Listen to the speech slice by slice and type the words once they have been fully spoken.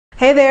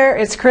Hey there,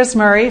 it's Chris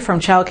Murray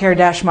from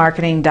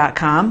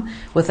childcare-marketing.com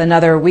with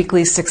another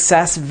weekly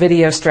success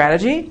video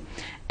strategy.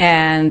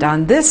 And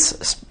on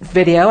this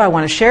video, I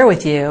want to share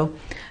with you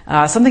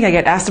something I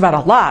get asked about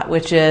a lot,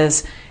 which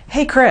is,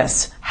 hey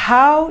Chris,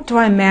 how do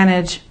I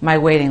manage my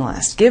waiting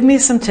list? Give me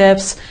some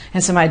tips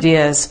and some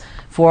ideas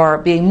for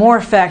being more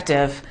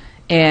effective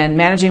in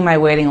managing my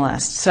waiting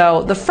list.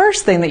 So the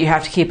first thing that you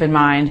have to keep in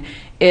mind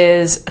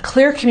is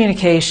clear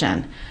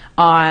communication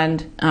on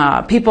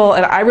people.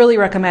 And I really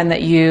recommend that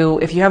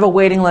if you have a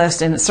waiting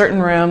list in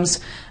certain rooms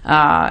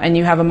and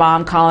you have a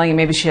mom calling and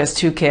maybe she has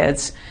two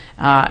kids,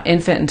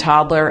 infant and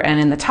toddler, and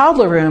in the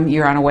toddler room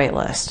you're on a wait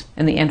list.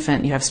 In the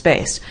infant you have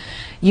space.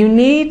 You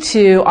need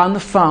to, on the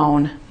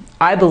phone,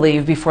 I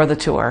believe, before the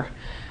tour,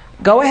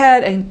 go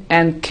ahead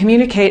and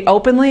communicate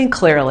openly and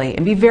clearly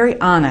and be very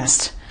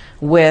honest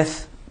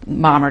with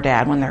mom or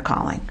dad when they're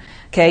calling.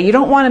 Okay, you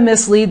don't want to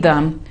mislead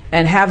them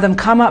and have them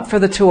come up for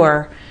the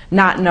tour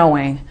not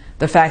knowing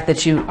the fact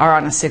that you are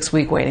on a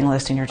 6-week waiting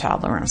list in your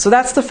toddler room. So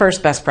that's the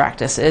first best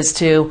practice, is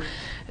to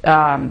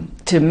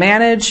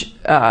manage,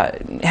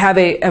 have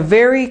a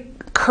very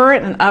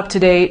current and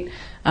up-to-date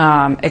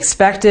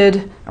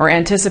expected or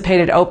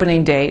anticipated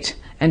opening date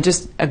and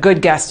just a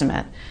good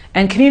guesstimate,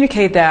 and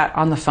communicate that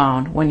on the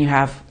phone when you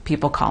have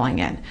people calling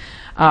in.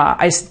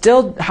 I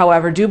still,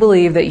 however, do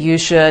believe that you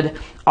should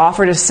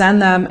offer to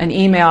send them an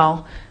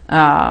email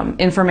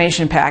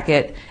information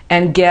packet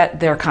and get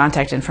their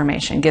contact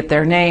information, get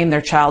their name,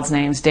 their child's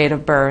names, date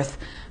of birth,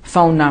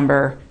 phone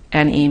number,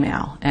 and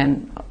email.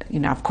 And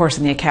of course,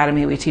 in the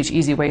academy we teach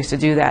easy ways to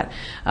do that.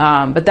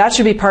 But that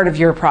should be part of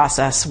your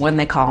process when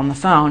they call on the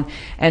phone,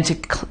 and to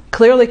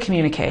clearly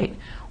communicate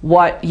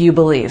what you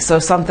believe. So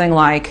something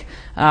like,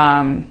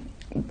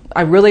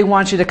 I really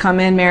want you to come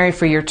in, Mary,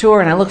 for your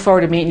tour, and I look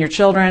forward to meeting your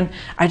children.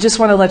 I just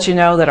want to let you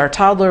know that our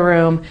toddler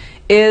room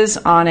is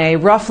on a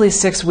roughly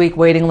 6-week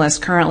waiting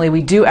list currently.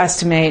 We do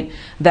estimate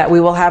that we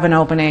will have an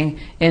opening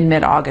in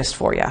mid-August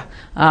for you.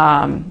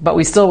 But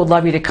we still would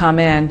love you to come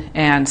in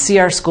and see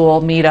our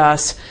school, meet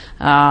us.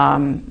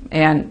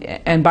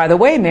 And by the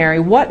way,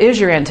 Mary, what is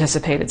your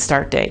anticipated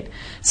start date?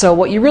 So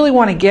what you really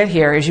want to get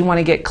here is you want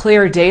to get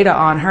clear data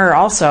on her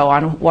also,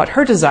 on what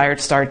her desired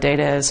start date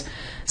is,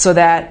 so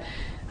that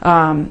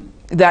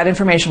that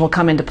information will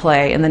come into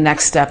play in the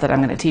next step that I'm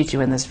going to teach you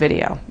in this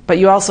video. But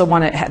you also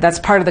want to, that's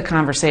part of the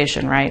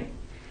conversation, right?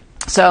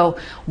 So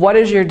what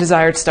is your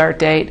desired start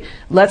date?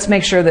 Let's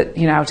make sure that,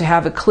 to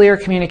have a clear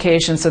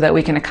communication so that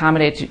we can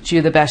accommodate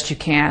you the best you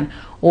can.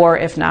 Or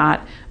if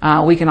not,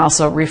 we can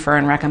also refer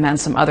and recommend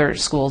some other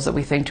schools that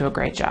we think do a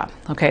great job.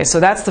 Okay,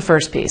 so that's the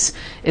first piece,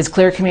 is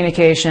clear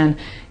communication,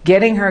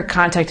 getting her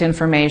contact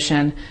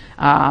information,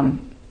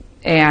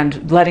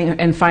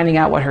 and finding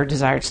out what her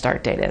desired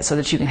start date is so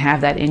that you can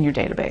have that in your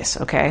database.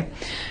 Okay.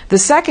 The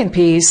second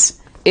piece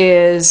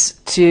is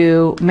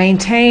to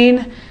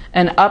maintain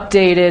an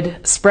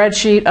updated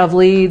spreadsheet of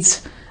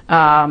leads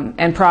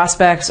and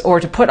prospects, or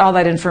to put all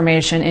that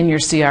information in your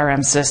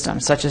CRM system,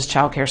 such as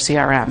Childcare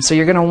CRM. So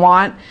you're going to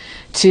want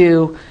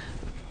to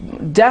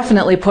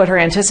definitely put her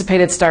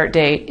anticipated start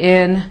date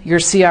in your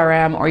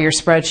CRM or your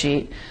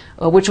spreadsheet,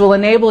 which will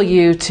enable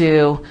you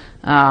to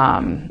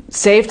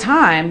save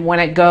time when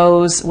it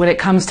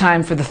comes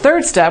time for the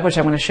third step, which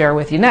I'm going to share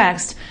with you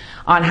next,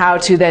 on how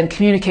to then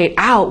communicate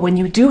out when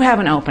you do have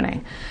an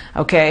opening.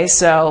 Okay,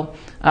 so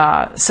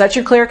set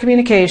your clear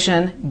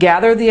communication,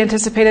 gather the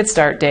anticipated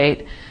start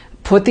date,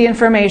 put the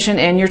information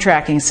in your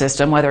tracking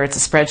system, whether it's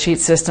a spreadsheet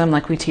system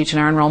like we teach in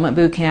our enrollment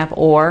boot camp,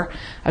 or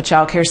a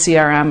childcare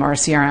CRM or a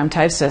CRM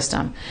type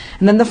system.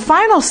 And then the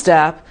final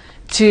step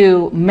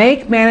to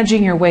make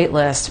managing your wait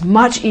list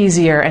much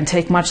easier and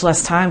take much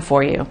less time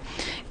for you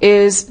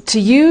is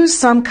to use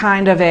some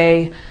kind of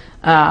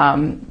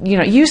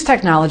use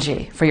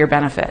technology for your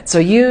benefit.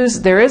 So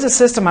there is a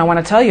system I want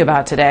to tell you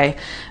about today,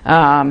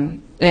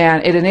 and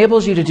it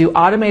enables you to do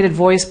automated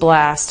voice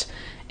blast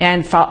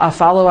and a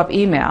follow-up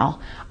email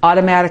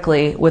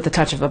automatically with the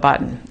touch of a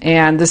button.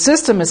 And the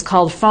system is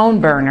called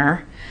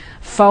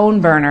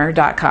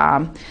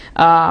phoneburner.com.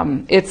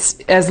 It's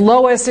as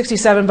low as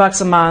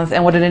 $67 a month,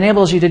 and what it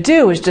enables you to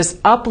do is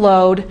just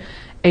upload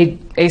a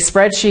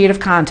spreadsheet of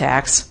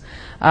contacts,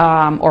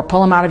 or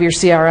pull them out of your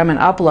CRM and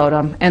upload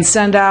them, and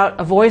send out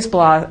a voice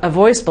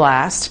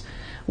blast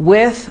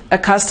with a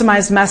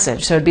customized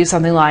message. So it'd be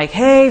something like,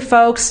 hey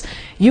folks,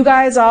 you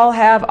guys all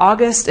have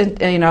August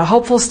and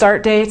hopeful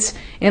start dates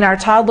in our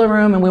toddler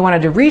room, and we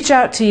wanted to reach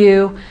out to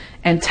you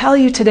and tell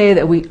you today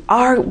that we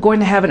are going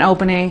to have an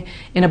opening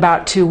in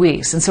about 2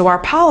 weeks. And so our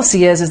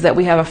policy is that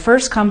we have a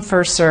first come,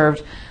 first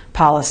served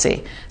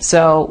policy.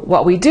 So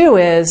what we do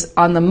is,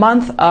 on the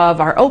month of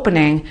our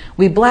opening,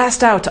 we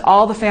blast out to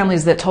all the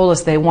families that told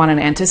us they want an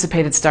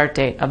anticipated start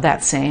date of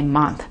that same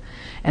month.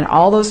 And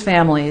all those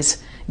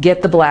families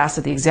get the blast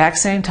at the exact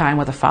same time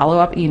with a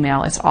follow-up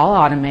email. It's all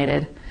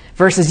automated,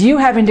 versus you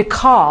having to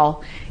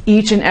call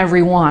each and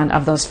every one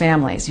of those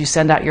families. You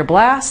send out your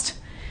blast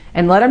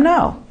and let them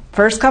know.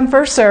 First come,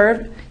 first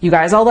served. You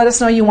guys all let us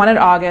know you wanted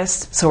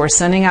August, so we're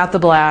sending out the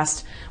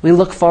blast. We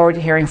look forward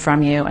to hearing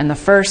from you. And the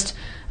first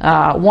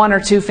 1 or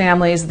 2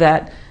 families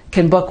that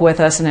can book with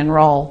us and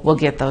enroll will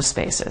get those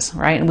spaces,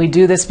 right? And we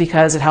do this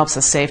because it helps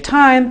us save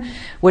time,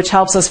 which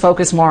helps us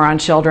focus more on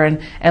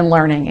children and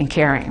learning and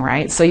caring,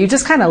 right? So you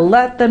just kind of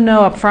let them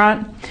know up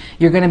front,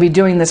 you're going to be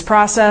doing this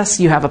process.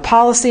 You have a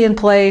policy in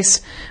place,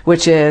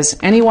 which is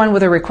anyone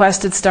with a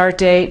requested start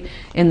date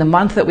in the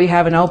month that we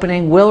have an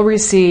opening will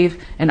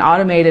receive an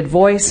automated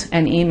voice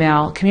and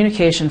email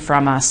communication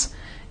from us,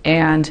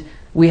 and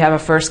we have a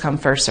first come,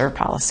 first serve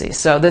policy.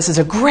 So this is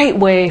a great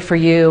way for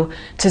you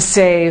to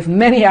save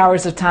many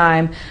hours of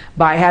time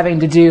by having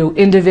to do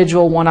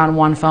individual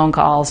one-on-one phone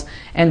calls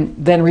and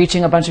then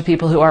reaching a bunch of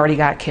people who already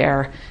got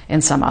care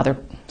in some other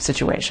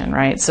situation,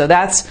 right? So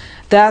that's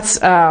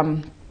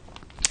a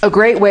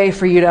great way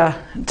for you to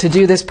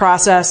do this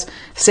process,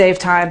 save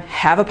time,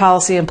 have a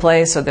policy in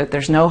place so that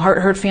there's no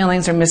hurt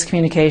feelings or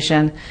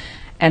miscommunication,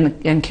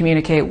 and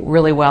communicate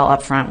really well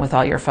up front with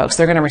all your folks.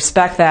 They're going to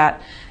respect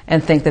that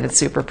and think that it's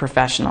super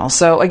professional.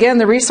 So again,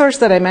 the resource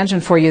that I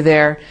mentioned for you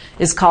there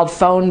is called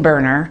Phone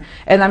Burner,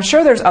 and I'm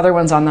sure there's other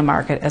ones on the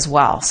market as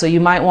well. So you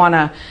might want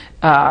to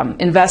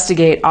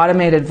investigate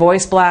automated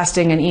voice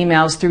blasting and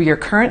emails through your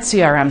current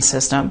CRM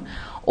system,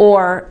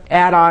 or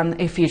add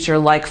on a feature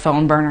like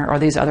Phone Burner or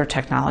these other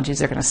technologies.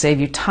 They're going to save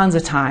you tons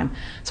of time,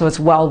 so it's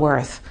well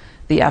worth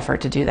the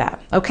effort to do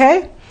that.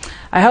 Okay?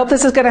 I hope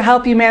this is going to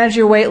help you manage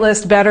your wait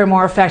list better,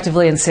 more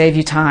effectively, and save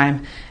you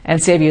time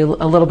and save you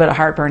a little bit of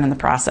heartburn in the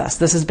process.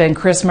 This has been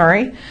Chris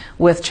Murray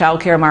with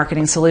Childcare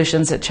Marketing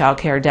Solutions at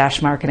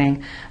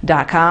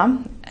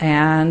childcare-marketing.com,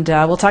 and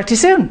we'll talk to you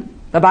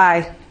soon.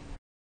 Bye-bye.